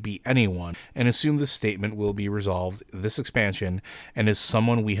it could be anyone and assume this statement will be resolved this expansion and is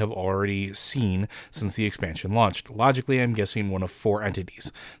someone we have already seen since the expansion launched. Logically, I'm guessing one of 4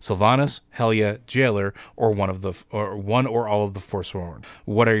 entities: Sylvanas, Helia, Jailer, or one or all of the Forsworn.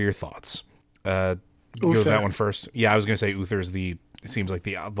 What are your thoughts? Go with that one first. Yeah, I was going to say Uther is seems like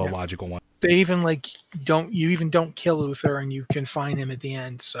the logical one. They even don't kill Uther and you can find him at the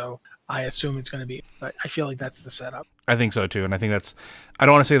end, so I assume it's going to be, but I feel like that's the setup. I think so too, and I think that's, I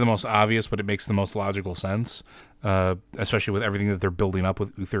don't want to say the most obvious, but it makes the most logical sense, especially with everything that they're building up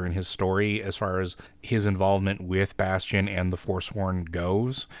with Uther and his story as far as his involvement with Bastion and the Forsworn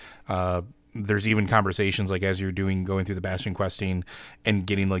goes. There's even conversations like as you're going through the Bastion questing and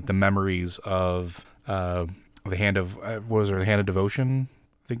getting like the memories of the Hand of the Hand of Devotion.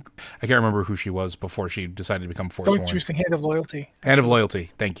 I can't remember who she was before she decided to become Forsworn. Don't choose the Hand of Loyalty. Hand of Loyalty,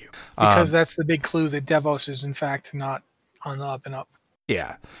 thank you. Because that's the big clue that Devos is in fact not on the up and up.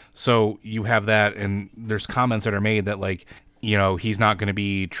 Yeah. So you have that, and there's comments that are made that like, he's not going to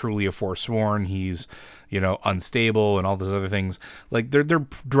be truly a Forsworn. He's, unstable and all those other things. Like they're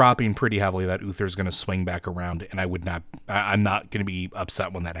dropping pretty heavily that Uther's going to swing back around, and I'm not going to be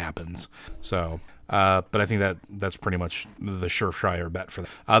upset when that happens. So. But I think that's pretty much the surefire bet for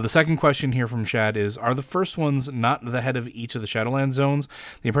that. The second question here from Shad is, are the first ones not the head of each of the Shadowlands zones?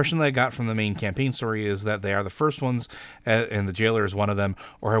 The impression that I got from the main campaign story is that they are the first ones, and the Jailer is one of them,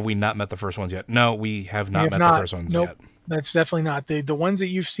 or have we not met the first ones yet? No, we have not met the first ones yet. That's definitely not. The ones that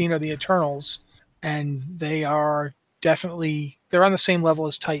you've seen are the Eternals, and they are definitely, they're on the same level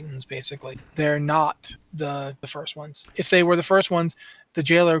as Titans, basically. They're not the first ones. If they were the first ones, the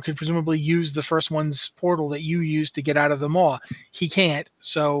Jailer could presumably use the first one's portal that you used to get out of the maw. He can't,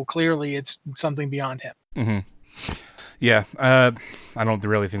 so clearly it's something beyond him. Mm-hmm. Yeah, I don't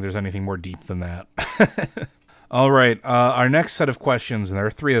really think there's anything more deep than that. All right, our next set of questions, and there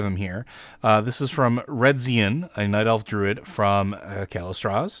are 3 of them here. This is from Redzian, a Night Elf Druid from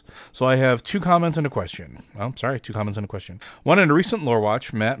Kalistraz. So I have 2 comments and a question. Oh, sorry, 2 comments and a question. One, in a recent Lore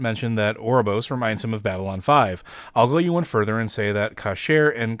Watch, Matt mentioned that Oribos reminds him of Babylon 5. I'll go you one further and say that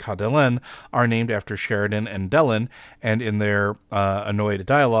Kasher and Kadelen are named after Sheridan and Dellen, and in their annoyed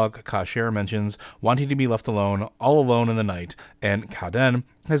dialogue, Kasher mentions wanting to be left alone, all alone in the night, and Kaden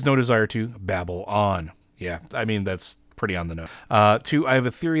has no desire to babble on. Yeah, I mean, that's pretty on the nose. 2, I have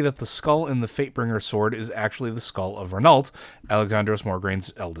a theory that the skull in the Fatebringer sword is actually the skull of Renault, Alexandros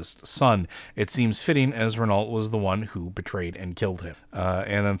Morgraine's eldest son. It seems fitting, as Renault was the one who betrayed and killed him.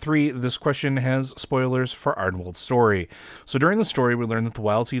 And then 3, this question has spoilers for Ardenwald's story. So during the story, we learn that the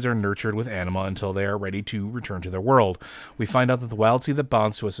wild seeds are nurtured with anima until they are ready to return to their world. We find out that the wild seed that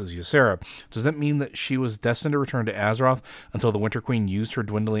bonds to us is Ysera. Does that mean that she was destined to return to Azeroth until the Winter Queen used her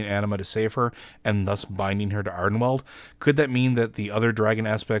dwindling anima to save her, and thus binding her to Ardenwald? Could that mean that the other dragon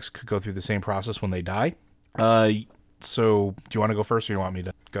aspects could go through the same process when they die? So do you want to go first, or do you want me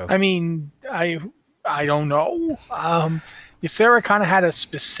to go? I mean, I don't know. Ysera kind of had a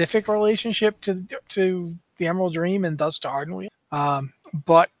specific relationship to the Emerald Dream and thus to Ardenweald.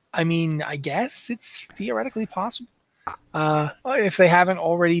 But I mean, I guess it's theoretically possible. If they haven't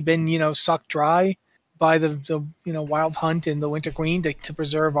already been, sucked dry by the Wild Hunt and the Winter Queen to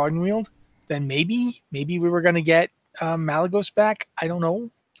preserve Ardenweald, then maybe we were going to get Malygos back. I don't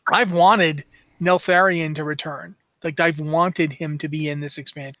know. I've wanted Neltharion to return. Like, I've wanted him to be in this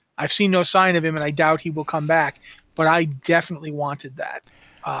expansion. I've seen no sign of him, and I doubt he will come back. But I definitely wanted that.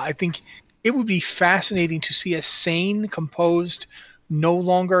 I think it would be fascinating to see a sane, composed, no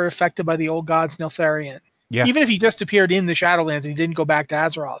longer affected by the old gods Neltharion. Yeah. Even if he just appeared in the Shadowlands and he didn't go back to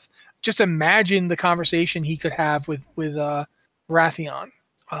Azeroth. Just imagine the conversation he could have with Wrathion.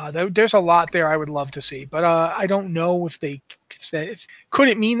 There's a lot there I would love to see, but I don't know if could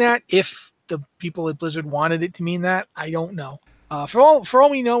it mean that if the people at Blizzard wanted it to mean that. I don't know. For all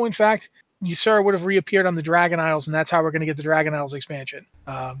we know, in fact, Ysera would have reappeared on the Dragon Isles, and that's how we're going to get the Dragon Isles expansion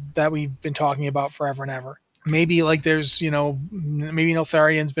that we've been talking about forever and ever. Maybe like there's, maybe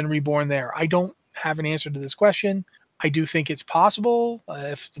Neltharion's been reborn there. I don't have an answer to this question. I do think it's possible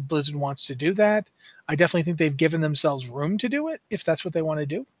if the Blizzard wants to do that. I definitely think they've given themselves room to do it if that's what they want to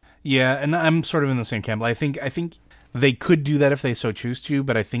do. Yeah, and I'm sort of in the same camp. I think they could do that if they so choose to,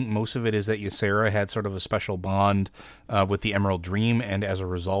 but I think most of it is that Ysera had sort of a special bond with the Emerald Dream, and as a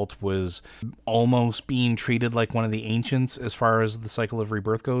result was almost being treated like one of the ancients as far as the cycle of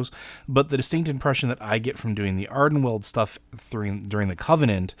rebirth goes. But the distinct impression that I get from doing the Ardenweald stuff during the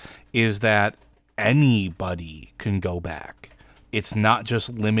Covenant is that anybody can go back. It's not just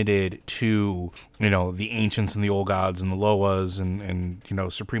limited to, the ancients and the old gods and the Loas and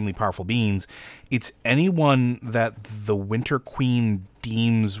supremely powerful beings. It's anyone that the Winter Queen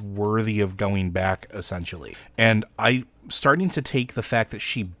deems worthy of going back, essentially. And I'm starting to take the fact that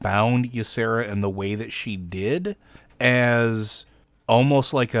she bound Ysera in the way that she did as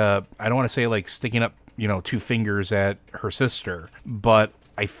almost like I don't want to say like sticking up, two fingers at her sister, but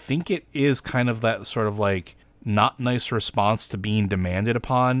I think it is kind of that sort of like not nice response to being demanded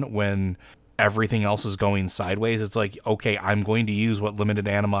upon when everything else is going sideways. It's like, okay, I'm going to use what limited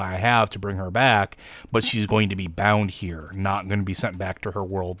anima I have to bring her back, but she's going to be bound here, not going to be sent back to her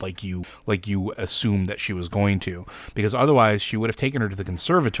world like you assumed that she was going to, because otherwise she would have taken her to the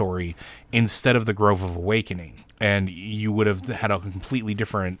conservatory instead of the Grove of Awakening, and you would have had a completely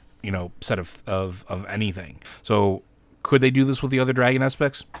different, set of anything. So could they do this with the other dragon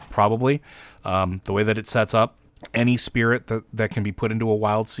aspects? Probably. The way that it sets up, any spirit that can be put into a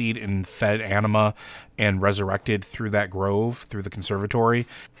wild seed and fed anima and resurrected through that grove, through the conservatory,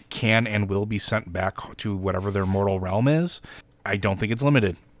 can and will be sent back to whatever their mortal realm is. I don't think it's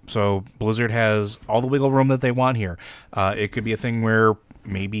limited. So Blizzard has all the wiggle room that they want here. It could be a thing where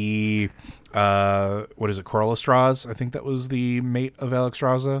maybe, Coralistraz? I think that was the mate of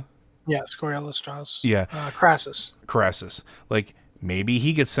Alexstrasza. Yes, Coralistraz. Yeah. Crassus. Like, maybe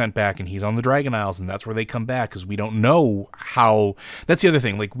he gets sent back and he's on the Dragon Isles and that's where they come back, because we don't know how. That's the other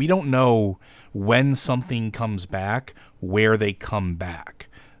thing. Like, we don't know when something comes back, where they come back.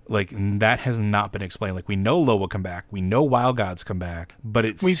 Like, that has not been explained. Like, we know Loa come back. We know Wild Gods come back. But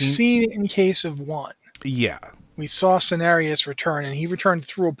we've seen it in case of one. Yeah. We saw Cenarius return, and he returned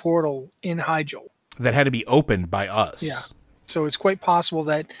through a portal in Hyjal. That had to be opened by us. Yeah. So it's quite possible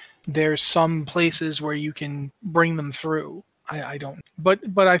that there's some places where you can bring them through. I don't, but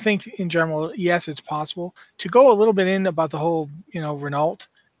I think in general, yes, it's possible. To go a little bit in about the whole, Renault.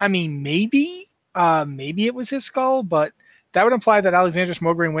 I mean, maybe it was his skull, but that would imply that Alexandros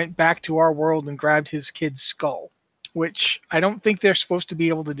Mograine went back to our world and grabbed his kid's skull, which I don't think they're supposed to be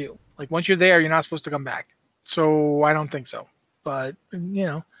able to do. Like, once you're there, you're not supposed to come back. So I don't think so. But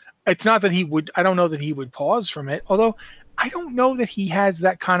it's not that he would. I don't know that he would pause from it. Although I don't know that he has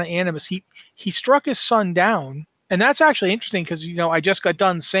that kind of animus. He struck his son down. And that's actually interesting because, I just got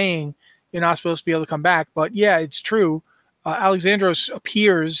done saying you're not supposed to be able to come back. But yeah, it's true. Alexandros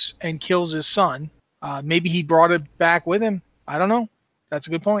appears and kills his son. Maybe he brought it back with him. I don't know. That's a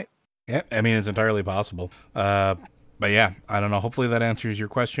good point. Yeah, I mean, it's entirely possible. But yeah, I don't know. Hopefully that answers your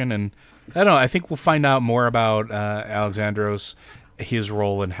question. And I don't know. I think we'll find out more about Alexandros, his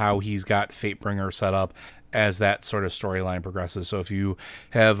role, and how he's got Fatebringer set up as that sort of storyline progresses. So if you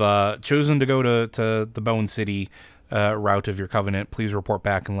have chosen to go to the Bone City route of your Covenant, please report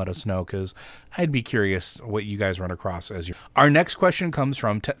back and let us know, because I'd be curious what you guys run across as you. Our next question comes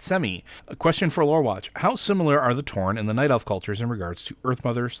from Tetsemi. A question for Lore Watch. How similar are the Tauren and the Night Elf cultures in regards to Earth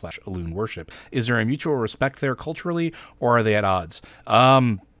Mother / Elune worship? Is there a mutual respect there culturally, or are they at odds?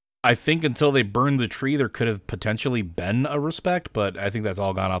 I think until they burned the tree, there could have potentially been a respect, but I think that's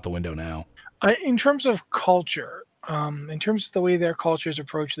all gone out the window now. In terms of culture, in terms of the way their cultures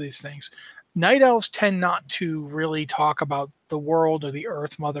approach these things, Night Elves tend not to really talk about the world or the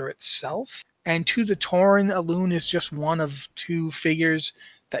Earth Mother itself. And to the Tauren, Elune is just one of two figures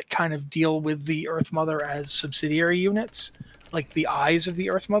that kind of deal with the Earth Mother as subsidiary units, like the eyes of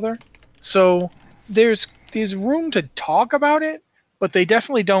the Earth Mother. So there's room to talk about it, but they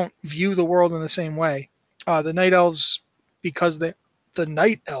definitely don't view the world in the same way. The Night Elves, because the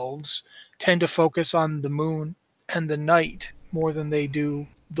Night Elves tend to focus on the moon and the night more than they do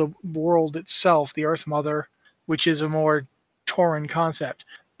the world itself, the Earth Mother, which is a more Tauren concept.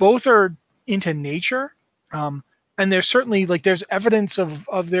 Both are into nature, and there's certainly, there's evidence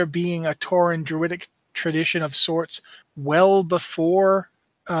of there being a Tauren druidic tradition of sorts well before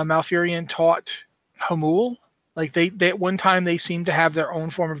Malfurion taught Hamul. Like they at one time they seemed to have their own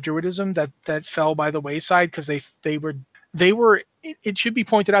form of druidism that fell by the wayside because they were. It should be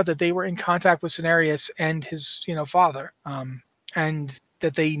pointed out that they were in contact with Cenarius and his father, and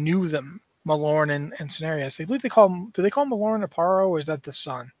that they knew them, Malorn and Cenarius. I believe do they call Malorn Aparo, or is that the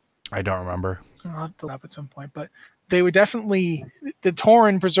son? I don't remember. I'll have to look up at some point, but they would definitely the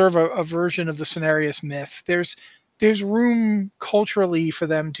Tauren preserve a version of the Cenarius myth. There's room culturally for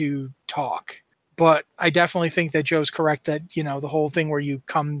them to talk, but I definitely think that Joe's correct that the whole thing where you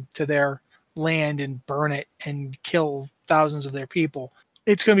come to their land and burn it and kill thousands of their people,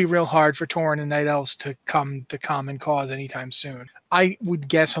 it's going to be real hard for Tauren and Night Elves to come to common cause anytime soon. I would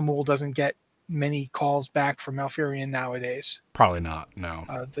guess Hamul doesn't get many calls back from Malfurion nowadays. Probably not, no.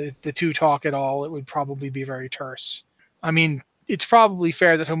 The two talk at all, it would probably be very terse. I mean, it's probably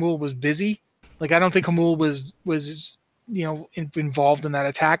fair that Hamul was busy. Like, I don't think Hamul was involved in that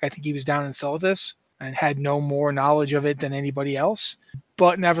attack. I think he was down in Silithus and had no more knowledge of it than anybody else.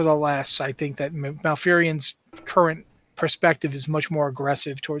 But nevertheless, I think that Malfurion's current perspective is much more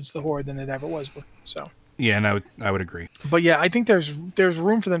aggressive towards the Horde than it ever was before. So yeah, and I would agree. But yeah, I think there's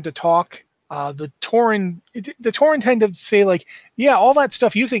room for them to talk. The Tauren tend to say like, yeah, all that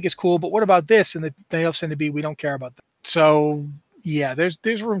stuff you think is cool, but what about this? And the Elves tend to be, we don't care about that. So yeah,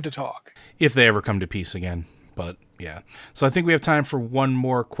 there's room to talk if they ever come to peace again. But yeah. So I think we have time for one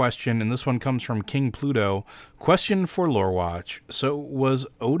more question, and this one comes from King Pluto. Question for Lorewatch. So was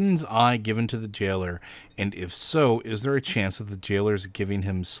Odin's eye given to the jailer? And if so, is there a chance that the jailer's giving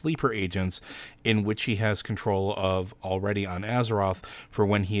him sleeper agents in which he has control of already on Azeroth for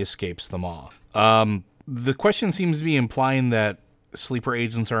when he escapes the Maw? The question seems to be implying that sleeper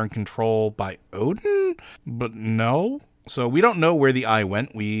agents are in control by Odin, but no. So we don't know where the eye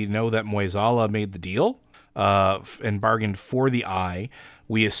went. We know that Moizala made the deal and bargained for the eye.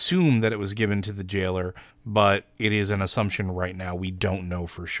 We assume that it was given to the jailer, but it is an assumption right now. We don't know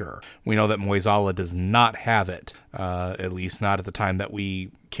for sure. We know that Moizala does not have it, at least not at the time that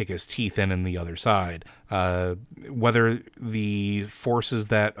we kick his teeth in the other side. Whether the forces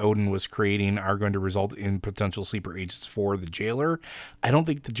that Odin was creating are going to result in potential sleeper agents for the jailer, I don't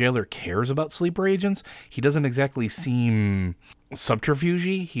think the jailer cares about sleeper agents. He doesn't exactly seem subterfuge.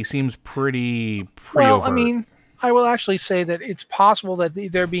 He seems pretty overt. I mean, I will actually say that it's possible that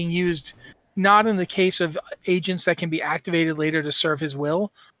they're being used not in the case of agents that can be activated later to serve his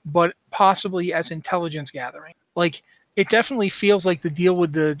will, but possibly as intelligence gathering. Like, it definitely feels like the deal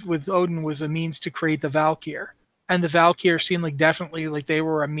with Odin was a means to create the Valkyr, and the Valkyr seemed like definitely like they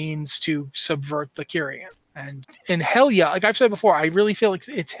were a means to subvert the Kyrian. And in Helya, like I've said before, I really feel like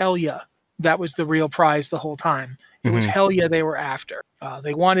it's Helya that was the real prize the whole time. It was Helya they were after.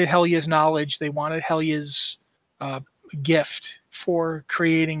 They wanted Helya's knowledge. They wanted Helya's gift for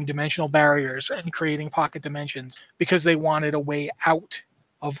creating dimensional barriers and creating pocket dimensions because they wanted a way out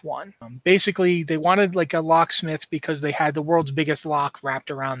of one. Basically, they wanted like a locksmith because they had the world's biggest lock wrapped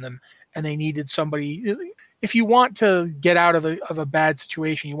around them, and they needed somebody. If you want to get out of a bad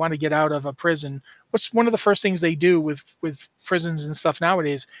situation, you want to get out of a prison, what's one of the first things they do with prisons and stuff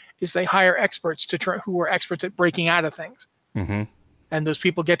nowadays is they hire experts who are experts at breaking out of things. Mm-hmm. And those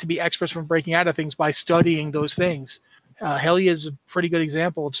people get to be experts from breaking out of things by studying those things. Helya is a pretty good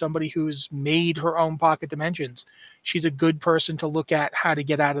example of somebody who's made her own pocket dimensions. She's a good person to look at how to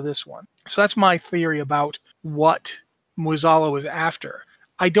get out of this one. So that's my theory about what Moizala was after.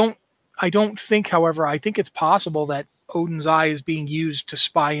 I don't think, however, I think it's possible that Odin's eye is being used to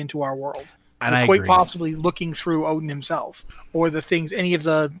spy into our world. And I quite agree. Possibly looking through Odin himself, or the things, any of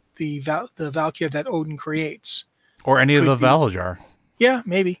the Valkyr that Odin creates. Or any of the Valajar. Yeah,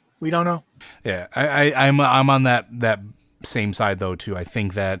 maybe. We don't know. Yeah, I'm on that same side though too. I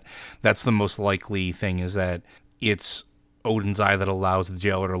think that's the most likely thing, is that it's Odin's eye that allows the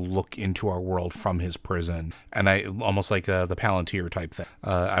jailer to look into our world from his prison, and I almost like the Palantir type thing.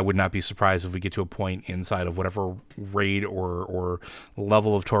 I would not be surprised if we get to a point inside of whatever raid or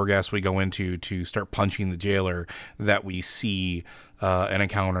level of Torghast we go into to start punching the jailer that we see an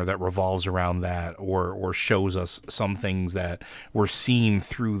encounter that revolves around that, or shows us some things that we're seeing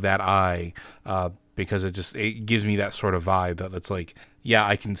through that eye, because it gives me that sort of vibe that it's like, yeah,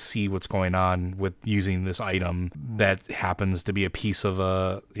 I can see what's going on with using this item that happens to be a piece of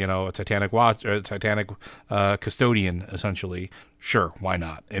a Titanic watch, or a Titanic custodian, essentially. Sure, why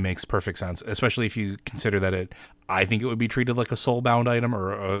not? It makes perfect sense, especially if you consider that I think it would be treated like a soulbound item,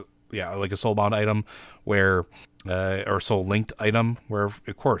 like a soulbound item or soul-linked item, where,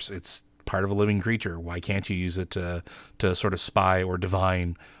 of course, it's part of a living creature. Why can't you use it to sort of spy or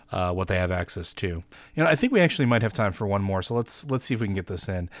divine what they have access to? I think we actually might have time for one more, so let's see if we can get this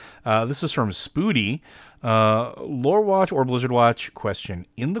in. This is from Spoody. Lore Watch or Blizzard Watch question.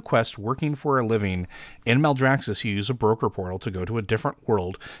 In the quest Working for a Living, in Maldraxxus, you use a broker portal to go to a different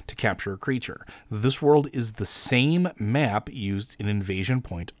world to capture a creature. This world is the same map used in Invasion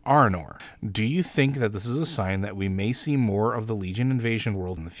Point Arnor. Do you think that this is a sign that we may see more of the Legion invasion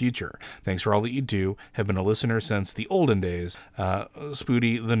world in the future? Thanks for all that you do. Have been a listener since the olden days.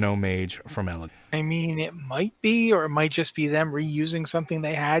 Spoody the No Mage from Ellen. I mean, it might be, or it might just be them reusing something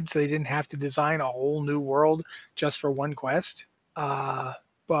they had so they didn't have to design a whole new world just for one quest.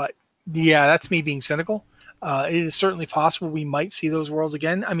 But yeah, that's me being cynical. It is certainly possible we might see those worlds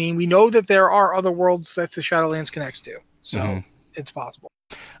again. I mean, we know that there are other worlds that the Shadowlands connects to, so it's possible.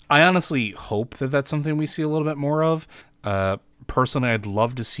 I honestly hope that that's something we see a little bit more of. Personally, I'd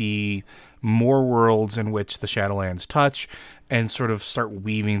love to see more worlds in which the Shadowlands touch and sort of start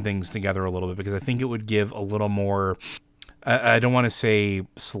weaving things together a little bit, because I think it would give a little more, I don't want to say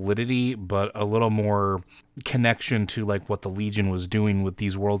solidity, but a little more connection to like what the Legion was doing with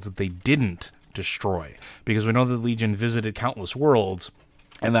these worlds that they didn't destroy. Because we know the Legion visited countless worlds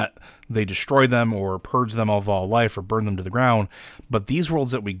and that they destroy them or purge them of all life or burn them to the ground. But these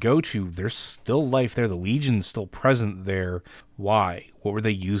worlds that we go to, there's still life there. The Legion's still present there. Why? What were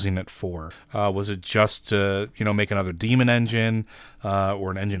they using it for? Was it just to, make another demon engine or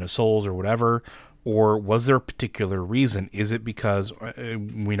an engine of souls or whatever? Or was there a particular reason? Is it because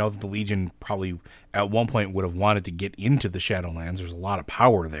we know that the Legion probably at one point would have wanted to get into the Shadowlands? There's a lot of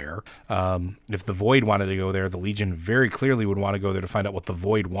power there. If the Void wanted to go there, the Legion very clearly would want to go there to find out what the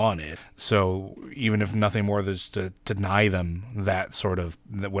Void wanted. So even if nothing more than to deny them that sort of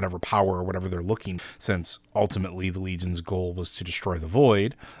whatever power or whatever they're looking, since ultimately the Legion's goal was to destroy the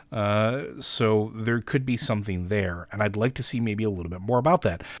Void. So there could be something there. And I'd like to see maybe a little bit more about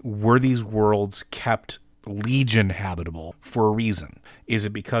that. Were these worlds kept Legion habitable for a reason? Is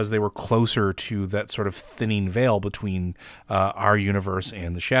it because they were closer to that sort of thinning veil between our universe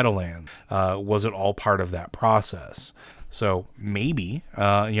and the Shadowlands? Was it all part of that process? So maybe,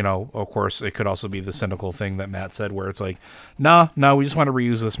 of course, it could also be the cynical thing that Matt said, where it's like, no, we just want to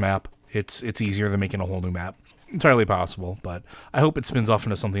reuse this map. It's easier than making a whole new map. Entirely possible, but I hope it spins off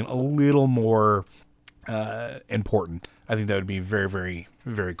into something a little more important. I think that would be very, very,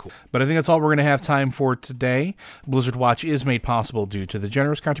 very cool. But I think that's all we're going to have time for today. Blizzard Watch is made possible due to the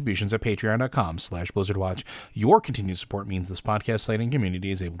generous contributions at patreon.com/BlizzardWatch. Your continued support means this podcast site and community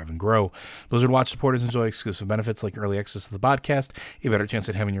is able to and grow. Blizzard Watch supporters enjoy exclusive benefits like early access to the podcast, a better chance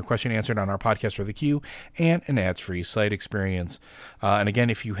at having your question answered on our podcast or the queue, and an ads-free site experience. And again,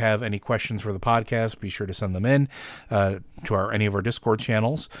 if you have any questions for the podcast, be sure to send them in to any of our Discord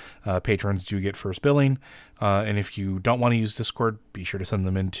channels. Patrons do get first billing. And if you don't want to use Discord, be sure to send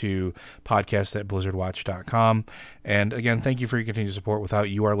them into podcast@blizzardwatch.com. And again, thank you for your continued support. Without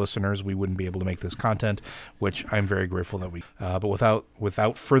you, our listeners, we wouldn't be able to make this content, which I'm very grateful that we. But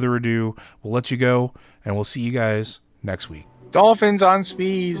without further ado, we'll let you go, and we'll see you guys next week. Dolphins on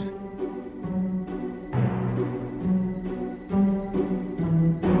Spees.